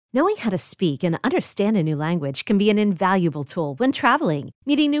Knowing how to speak and understand a new language can be an invaluable tool when traveling,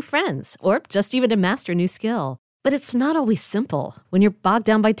 meeting new friends, or just even to master a new skill. But it's not always simple when you're bogged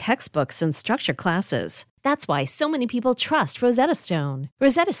down by textbooks and structured classes. That's why so many people trust Rosetta Stone.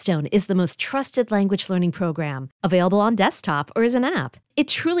 Rosetta Stone is the most trusted language learning program, available on desktop or as an app. It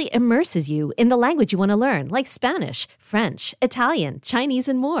truly immerses you in the language you want to learn, like Spanish, French, Italian, Chinese,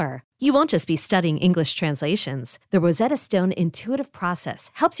 and more. You won't just be studying English translations. The Rosetta Stone intuitive process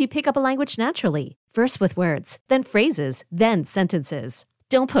helps you pick up a language naturally, first with words, then phrases, then sentences.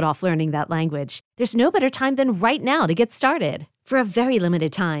 Don't put off learning that language. There's no better time than right now to get started. For a very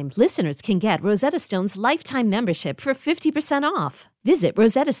limited time, listeners can get Rosetta Stone's lifetime membership for 50% off. Visit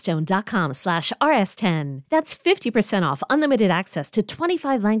rosettastone.com/rs10. That's 50% off unlimited access to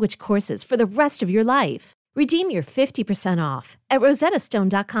 25 language courses for the rest of your life. Redeem your 50% off at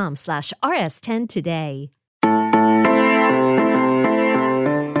rosettastone.com/rs10 today.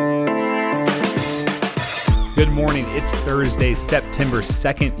 Good morning. It's Thursday, September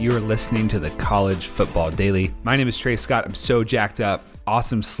 2nd. You're listening to the College Football Daily. My name is Trey Scott. I'm so jacked up.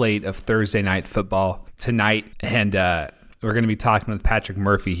 Awesome slate of Thursday night football tonight. And we're going to be talking with Patrick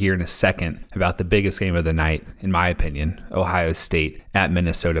Murphy here in a second about the biggest game of the night, in my opinion, Ohio State at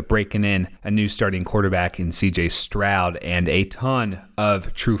Minnesota, breaking in a new starting quarterback in C.J. Stroud and a ton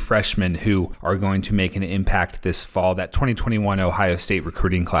of true freshmen who are going to make an impact this fall. That 2021 Ohio State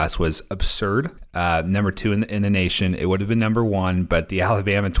recruiting class was absurd. Number 2 in the nation. It would have been number 1, but the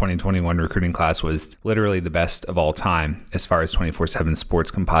Alabama 2021 recruiting class was literally the best of all time as far as 24/7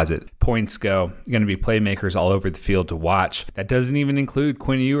 sports composite points go. Going to be playmakers all over the field to watch. That doesn't even include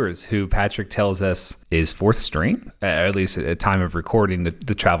Quinn Ewers, who Patrick tells us is 4th string, at least at time of recording.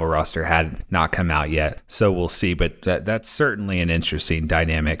 The travel roster had not come out yet, so we'll see. But that's certainly an interesting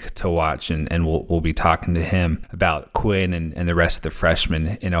dynamic to watch, and we'll be talking to him about Quinn and the rest of the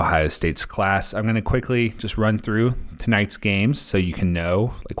freshmen in Ohio State's class. I'm going to quickly just run through tonight's games so you can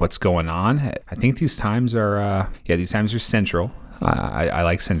know what's going on. I think these times are central. I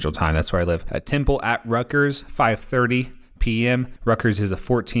like Central Time. That's where I live. Temple at Rutgers, 5:30 p.m. Rutgers is a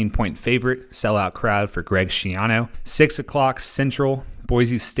 14-point favorite. Sellout crowd for Greg Schiano. 6 o'clock Central.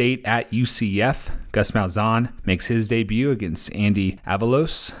 Boise State at UCF. Gus Malzahn makes his debut against Andy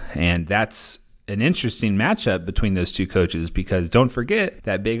Avalos, and that's an interesting matchup between those two coaches because don't forget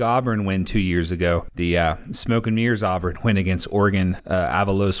that big Auburn win 2 years ago, the smoke and mirrors Auburn win against Oregon.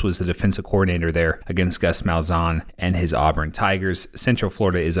 Avalos was the defensive coordinator there against Gus Malzahn and his Auburn Tigers. Central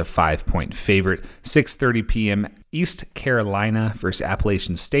Florida is a 5-point favorite. 6:30 p.m. East Carolina versus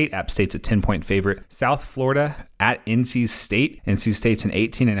Appalachian State. App State's a 10-point favorite. South Florida at NC State. NC State's an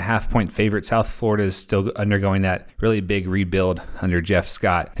 18.5-point favorite. South Florida is still undergoing that really big rebuild under Jeff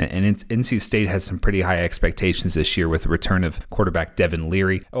Scott. And NC State has some pretty high expectations this year with the return of quarterback Devin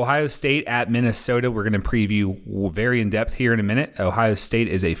Leary. Ohio State at Minnesota. We're going to preview very in-depth here in a minute. Ohio State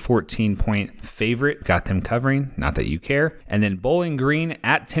is a 14-point favorite. Got them covering. Not that you care. And then Bowling Green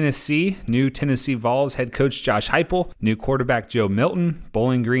at Tennessee. New Tennessee Vols head coach Josh Heupel, new quarterback Joe Milton.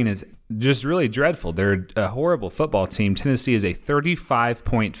 Bowling Green is just really dreadful. They're a horrible football team. Tennessee is a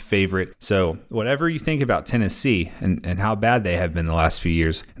 35-point favorite. So whatever you think about Tennessee and how bad they have been the last few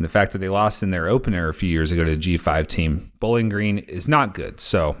years, and the fact that they lost in their opener a few years ago to a G5 team, Bowling Green is not good.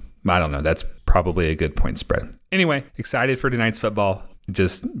 So I don't know. That's probably a good point spread. Anyway, excited for tonight's football.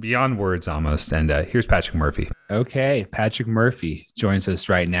 Just beyond words almost. And here's Patrick Murphy. Okay, Patrick Murphy joins us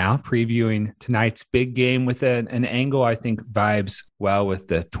right now, previewing tonight's big game with an angle I think vibes well with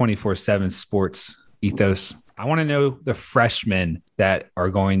the 24/7 sports ethos. I want to know the freshmen that are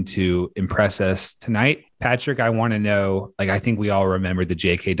going to impress us tonight. Patrick, I want to know, I think we all remember the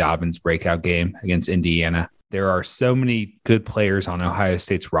J.K. Dobbins breakout game against Indiana. There are so many good players on Ohio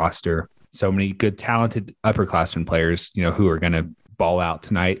State's roster, so many good, talented upperclassmen players, who are going to ball out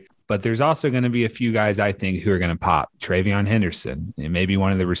tonight. But there's also going to be a few guys, I think, who are going to pop. Travion Henderson, maybe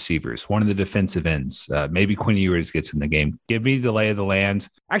one of the receivers, one of the defensive ends. Maybe Quinn Ewers gets in the game. Give me the lay of the land.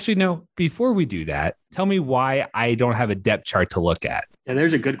 Actually, no, before we do that, tell me why I don't have a depth chart to look at. Yeah,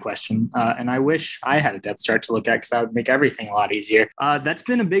 there's a good question. And I wish I had a depth chart to look at because that would make everything a lot easier. That's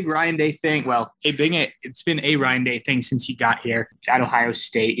been a big Ryan Day thing. Well, it's been a Ryan Day thing since he got here at Ohio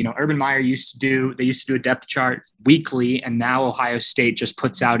State. Urban Meyer used to do a depth chart weekly, and now Ohio State just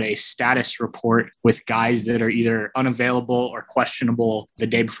puts out a status report with guys that are either unavailable or questionable the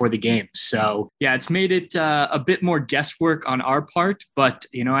day before the game. So yeah, it's made it a bit more guesswork on our part, but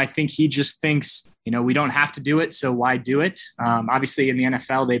I think he just thinks we don't have to do it, so why do it? Obviously, in the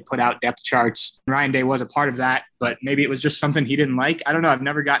NFL, they put out depth charts. Ryan Day was a part of that, but maybe it was just something he didn't like. I don't know. I've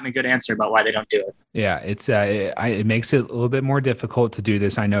never gotten a good answer about why they don't do it. Yeah, it makes it a little bit more difficult to do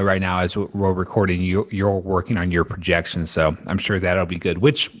this. I know right now as we're recording, you're working on your projections, so I'm sure that'll be good.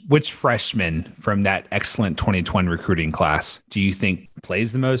 Which freshman from that excellent 2020 recruiting class do you think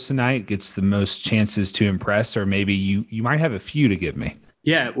plays the most tonight, gets the most chances to impress, or maybe you might have a few to give me?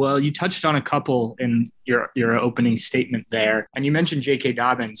 Yeah, well, you touched on a couple in your opening statement there. And you mentioned J.K.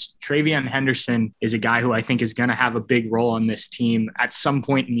 Dobbins. TreVeyon Henderson is a guy who I think is going to have a big role on this team at some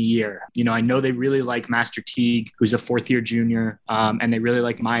point in the year. I know they really like Master Teague, who's a fourth-year junior, and they really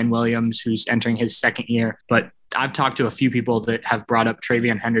like Mayan Williams, who's entering his second year. But I've talked to a few people that have brought up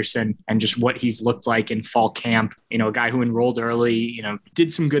TreVeyon Henderson and just what he's looked like in fall camp. A guy who enrolled early,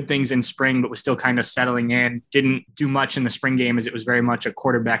 did some good things in spring, but was still kind of settling in. Didn't do much in the spring game as it was very much a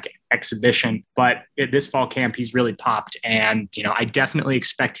quarterback exhibition. But at this fall camp, he's really popped. And, I definitely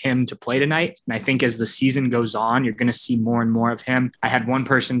expect him to play tonight. And I think as the season goes on, you're going to see more and more of him. I had one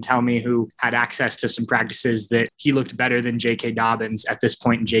person tell me who had access to some practices that he looked better than J.K. Dobbins at this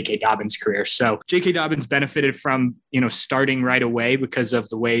point in J.K. Dobbins' career. So J.K. Dobbins benefited from, starting right away because of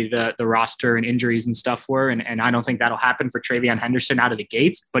the way the roster and injuries and stuff were. And I don't think that'll happen for TreVeyon Henderson out of the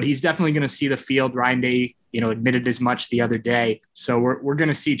gates, but he's definitely going to see the field. Ryan Day, admitted as much the other day. So we're going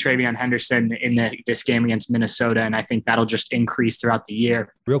to see TreVeyon Henderson in this game against Minnesota. And I think that'll just increase throughout the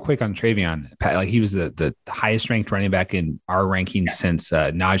year. Real quick on TreVeyon, Pat, he was the highest ranked running back in our rankings since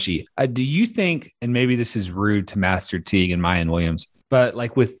Najee. Do you think, and maybe this is rude to Master Teague and Mayan Williams, but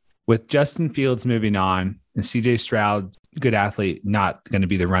with Justin Fields moving on and CJ Stroud, good athlete, not going to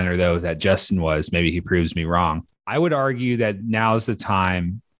be the runner though that Justin was, maybe he proves me wrong. I would argue that now is the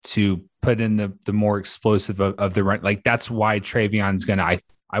time to put in the more explosive of the run. That's why TreVeyon's going to,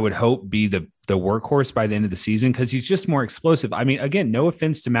 I would hope, be the workhorse by the end of the season because he's just more explosive. I mean, again, no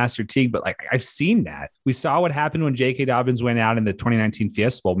offense to Master Teague, but I've seen that. We saw what happened when J.K. Dobbins went out in the 2019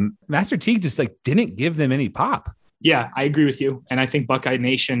 Fiesta Bowl. Master Teague just didn't give them any pop. Yeah, I agree with you. And I think Buckeye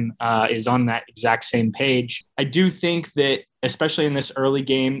Nation is on that exact same page. I do think that, especially in this early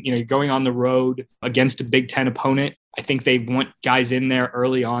game, going on the road against a Big Ten opponent, I think they want guys in there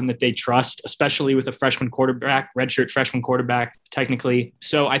early on that they trust, especially with a freshman quarterback, redshirt freshman quarterback, technically.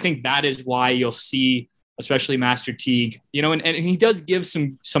 So I think that is why you'll see, especially Master Teague, and he does give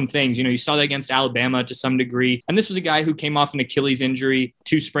some things. You saw that against Alabama to some degree. And this was a guy who came off an Achilles injury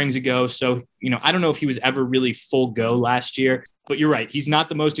 2 springs ago. So, I don't know if he was ever really full go last year. But you're right. He's not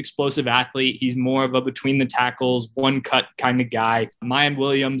the most explosive athlete. He's more of a between the tackles, one cut kind of guy. Mayan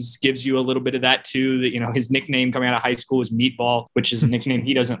Williams gives you a little bit of that too. That his nickname coming out of high school was Meatball, which is a nickname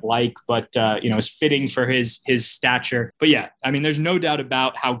he doesn't like, but is fitting for his stature. But yeah, I mean, there's no doubt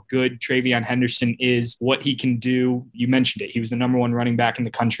about how good TreVeyon Henderson is, what he can do. You mentioned it. He was the number 1 running back in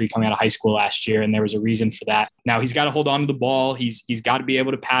the country coming out of high school last year, and there was a reason for that. Now he's got to hold on to the ball. He's got to be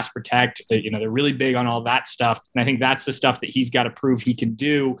able to pass protect. They're really big on all that stuff, and I think that's the stuff that he's got to prove he can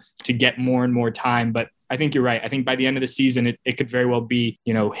do to get more and more time. But I think you're right. I think by the end of the season, it could very well be,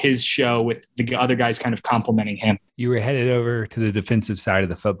 his show with the other guys kind of complimenting him. You were headed over to the defensive side of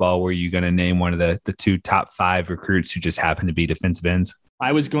the football. Were you going to name one of the 2 top 5 recruits who just happen to be defensive ends?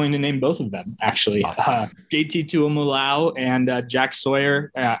 I was going to name both of them, actually. JT Tuimulau and Jack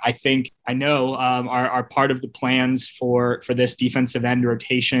Sawyer, I know are part of the plans for this defensive end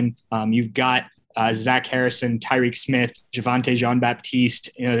rotation. You've got Zach Harrison, Tyreek Smith, Javonte Jean-Baptiste.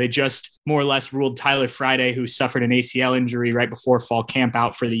 They just more or less ruled Tyler Friday, who suffered an ACL injury right before fall camp,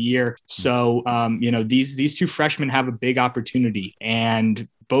 out for the year. So, these 2 freshmen have a big opportunity, and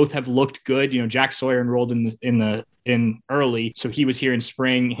both have looked good. Jack Sawyer enrolled in early, so he was here in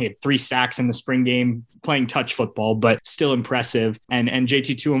spring. He had 3 sacks in the spring game, playing touch football, but still impressive. And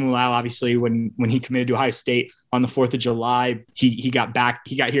JT Tuimulau, obviously, when he committed to Ohio State on the 4th of July, he got back.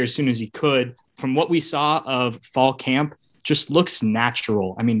 He got here as soon as he could. From what we saw of fall camp, just looks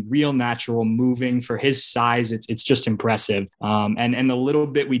natural. I mean, real natural, moving for his size. It's just impressive. And the little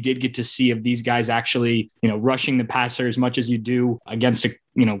bit we did get to see of these guys actually, rushing the passer as much as you do against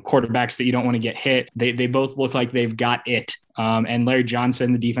quarterbacks that you don't want to get hit. They both look like they've got it. And Larry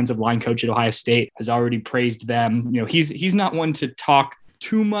Johnson, the defensive line coach at Ohio State, has already praised them. He's not one to talk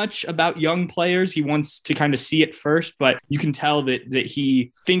too much about young players. He wants to kind of see it first, but you can tell that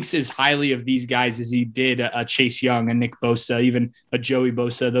he thinks as highly of these guys as he did a Chase Young, a Nick Bosa, even a Joey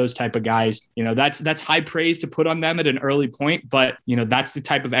Bosa, those type of guys. That's high praise to put on them at an early point, but that's the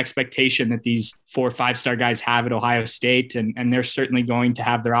type of expectation that these 4 or 5-star guys have at Ohio State. And they're certainly going to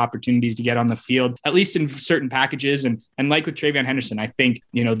have their opportunities to get on the field, at least in certain packages. And like with TreVeyon Henderson, I think,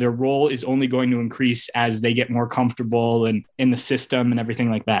 their role is only going to increase as they get more comfortable and in the system and everything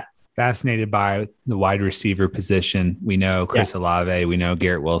like that. Fascinated by the wide receiver position. We know Chris Olave, we know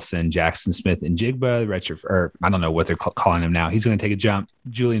Garrett Wilson, Jackson Smith, and Jigba, or I don't know what they're calling him now. He's going to take a jump.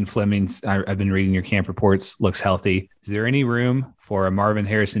 Julian Fleming, I've been reading your camp reports, looks healthy. Is there any room for a Marvin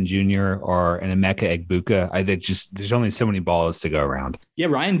Harrison Jr. or an Emeka Egbuka? There's only so many balls to go around. Yeah,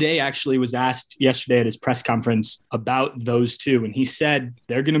 Ryan Day actually was asked yesterday at his press conference about those two, and he said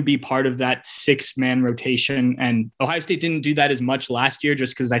they're going to be part of that 6-man rotation. And Ohio State didn't do that as much last year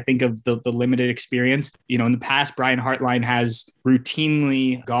just because I think of the limited experience. In the past, Brian Hartline has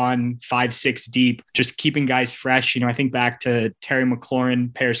routinely gone 5-6 deep, just keeping guys fresh. I think back to Terry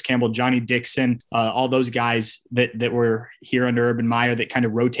McLaurin, Paris Campbell, Johnny Dixon, all those guys that were here under Urban Meyer that kind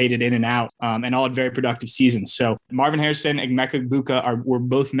of rotated in and out and all had very productive seasons. So Marvin Harrison, Emeka Egbuka were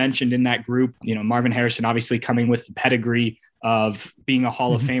both mentioned in that group. Marvin Harrison obviously coming with the pedigree of being a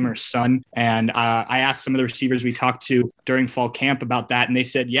Hall of Famer's son. And I asked some of the receivers we talked to during fall camp about that. And they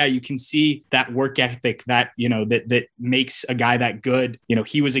said, yeah, you can see that work ethic that makes a guy that good.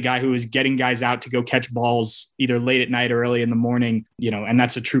 He was a guy who was getting guys out to go catch balls either late at night or early in the morning, and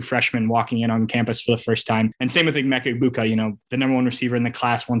that's a true freshman walking in on campus for the first time. And same with Emeka Egbuka, the number 1 receiver in the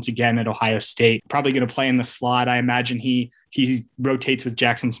class once again at Ohio State, probably going to play in the slot. I imagine he rotates with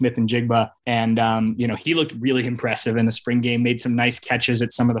Jackson Smith and Jigba. And, he looked really impressive in the spring game, made some nice catches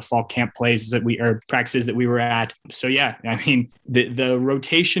at some of the fall camp practices that we were at. So yeah, the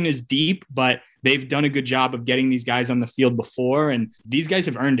rotation is deep, but they've done a good job of getting these guys on the field before, and these guys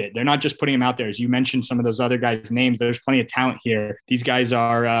have earned it. They're not just putting them out there. As you mentioned some of those other guys' names, there's plenty of talent here. These guys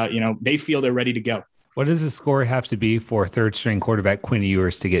are, they feel they're ready to go. What does the score have to be for third-string quarterback Quinn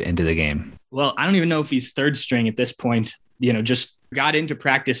Ewers to get into the game? Well, I don't even know if he's third string at this point. Just got into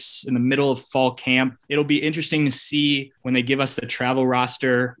practice in the middle of fall camp. It'll be interesting to see when they give us the travel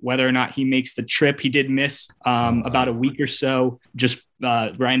roster, whether or not he makes the trip. He did miss about a week or so. Just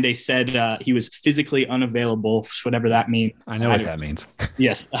Ryan Day said he was physically unavailable, whatever that means. I know what that means.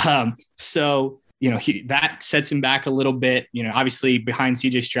 Yes. So that sets him back a little bit. Obviously behind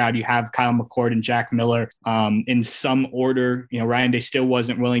CJ Stroud, you have Kyle McCord and Jack Miller in some order. Ryan Day still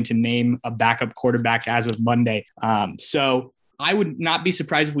wasn't willing to name a backup quarterback as of Monday. So I would not be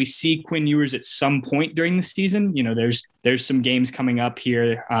surprised if we see Quinn Ewers at some point during the season. There's some games coming up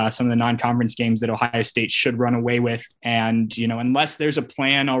here, some of the non-conference games that Ohio State should run away with. And, unless there's a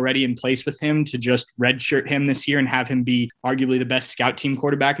plan already in place with him to just redshirt him this year and have him be arguably the best scout team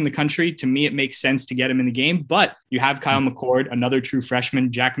quarterback in the country, to me, it makes sense to get him in the game. But you have Kyle McCord, another true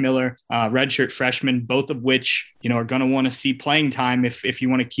freshman, Jack Miller, redshirt freshman, both of which, are going to want to see playing time if you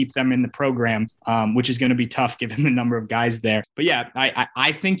want to keep them in the program, which is going to be tough given the number of guys there. But yeah,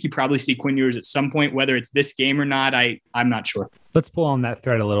 I think you probably see Quinn Ewers at some point, whether it's this game or not. I'm not sure. Let's pull on that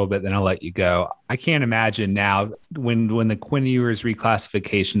thread a little bit, then I'll let you go. I can't imagine now when the Quinn Ewers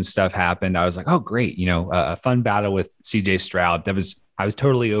reclassification stuff happened, I was like, oh, great. A fun battle with CJ Stroud. I was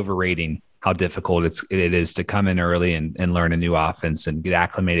totally overrating how difficult it is to come in early and learn a new offense and get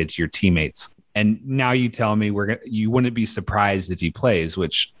acclimated to your teammates. And now you tell me you wouldn't be surprised if he plays,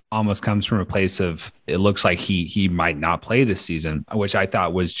 which almost comes from a place of it looks like he might not play this season, which I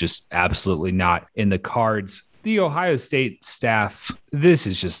thought was just absolutely not in the cards. The Ohio State staff, this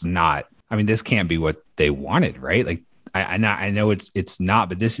is just not. This can't be what they wanted, right? Like I know it's not,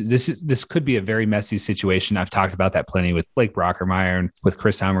 but this could be a very messy situation. I've talked about that plenty with Blake Brockermeyer and with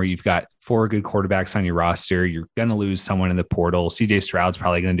Chris Hummer. You've got 4 good quarterbacks on your roster. You're going to lose someone in the portal. CJ Stroud's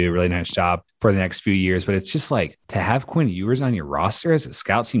probably going to do a really nice job for the next few years, but it's just like to have Quinn Ewers on your roster as a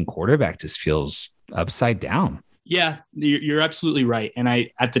scout team quarterback just feels upside down. Yeah, you're absolutely right. And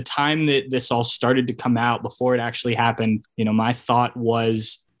at the time that this all started to come out, before it actually happened, my thought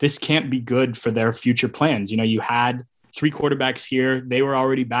was this can't be good for their future plans. You had 3 quarterbacks here. They were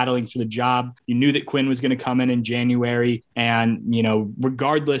already battling for the job. You knew that Quinn was going to come in January. And,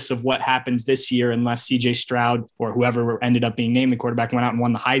 regardless of what happens this year, unless CJ Stroud or whoever ended up being named the quarterback went out and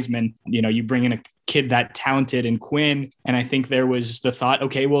won the Heisman, you bring in a kid that talented in Quinn. And I think there was the thought,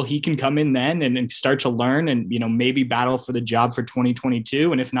 okay, well, he can come in then and start to learn and, maybe battle for the job for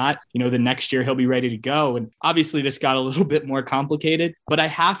 2022. And if not, the next year he'll be ready to go. And obviously this got a little bit more complicated, but I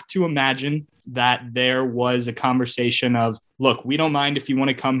have to imagine that there was a conversation of look, we don't mind if you want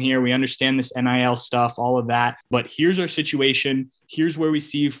to come here. We understand this NIL stuff, all of that, but here's our situation. Here's where we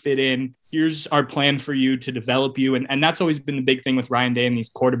see you fit in. Here's our plan for you to develop you. And that's always been the big thing with Ryan Day and these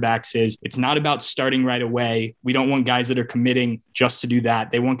quarterbacks is it's not about starting right away. We don't want guys that are committing just to do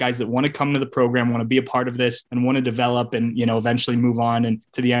that. They want guys that want to come to the program, want to be a part of this and want to develop and, eventually move on and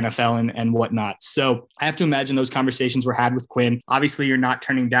to the NFL and whatnot. So I have to imagine those conversations were had with Quinn. Obviously, you're not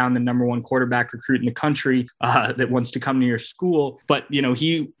turning down the number one quarterback recruit in the country that wants to come to your school. But,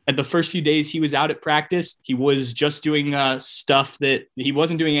 he at the first few days he was out at practice, he was just doing stuff that he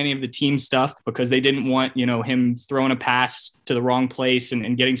wasn't doing any of the team stuff because they didn't want, him throwing a pass to the wrong place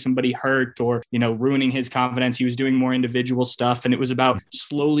and getting somebody hurt or, ruining his confidence. He was doing more individual stuff and it was about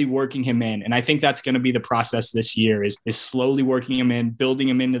slowly working him in. And I think that's going to be the process this year is slowly working him in, building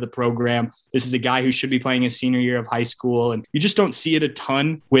him into the program. This is a guy who should be playing his senior year of high school. And you just don't see it a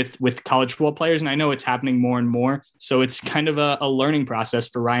ton with college football players. And I know it's happening more and more. So it's kind of a learning process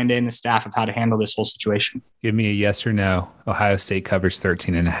for Ryan Day and the staff of how to handle this whole situation. Give me a yes or no. Ohio State covers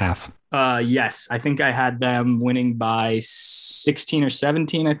 13.5. Yes, I think I had them winning by 16 or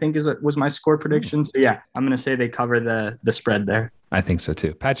 17, I think was my score prediction. So yeah, I'm going to say they cover the spread there. I think so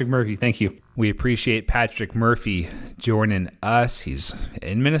too. Patrick Murphy, thank you. We appreciate Patrick Murphy joining us. He's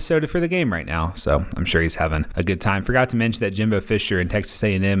in Minnesota for the game right now, so I'm sure he's having a good time. Forgot to mention that Jimbo Fisher and Texas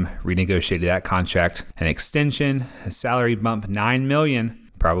A&M renegotiated that contract, an extension, a salary bump, $9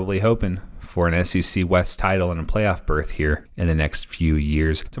 million, probably hoping for an SEC West title and a playoff berth here in the next few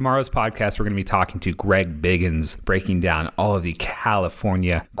years. Tomorrow's podcast, we're going to be talking to Greg Biggins, breaking down all of the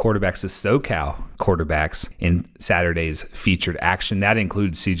California quarterbacks, the SoCal quarterbacks in Saturday's featured action. That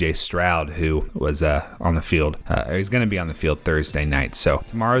includes CJ Stroud, who was on the field. He's going to be on the field Thursday night. So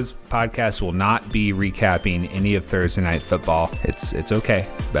tomorrow's podcast will not be recapping any of Thursday night football. It's okay,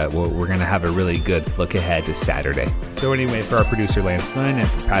 but we're going to have a really good look ahead to Saturday. So anyway, for our producer Lance Glenn and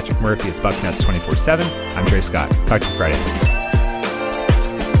for Patrick Murphy at Bucknuts 24/7, I'm Trey Scott. Talk to you Friday.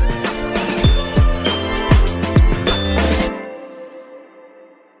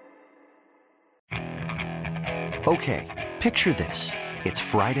 Okay, picture this. It's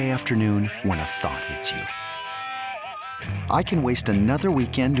Friday afternoon when a thought hits you. I can waste another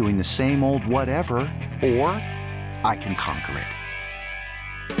weekend doing the same old whatever, or I can conquer it.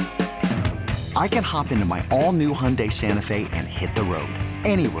 I can hop into my all-new Hyundai Santa Fe and hit the road.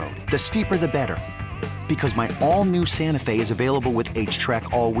 Any road. The steeper, the better. Because my all-new Santa Fe is available with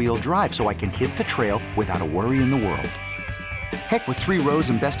H-Track all-wheel drive, so I can hit the trail without a worry in the world. Heck, with 3 rows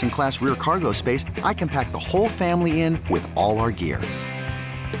and best-in-class rear cargo space, I can pack the whole family in with all our gear.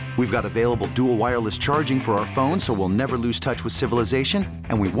 We've got available dual wireless charging for our phones, so we'll never lose touch with civilization,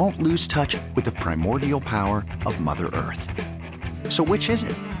 and we won't lose touch with the primordial power of Mother Earth. So which is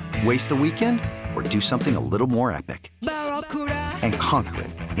it? Waste the weekend or do something a little more epic? And conquer it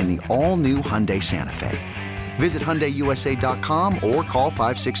in the all-new Hyundai Santa Fe. Visit HyundaiUSA.com or call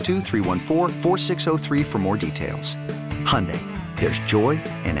 562-314-4603 for more details. Hyundai, there's joy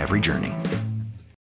in every journey.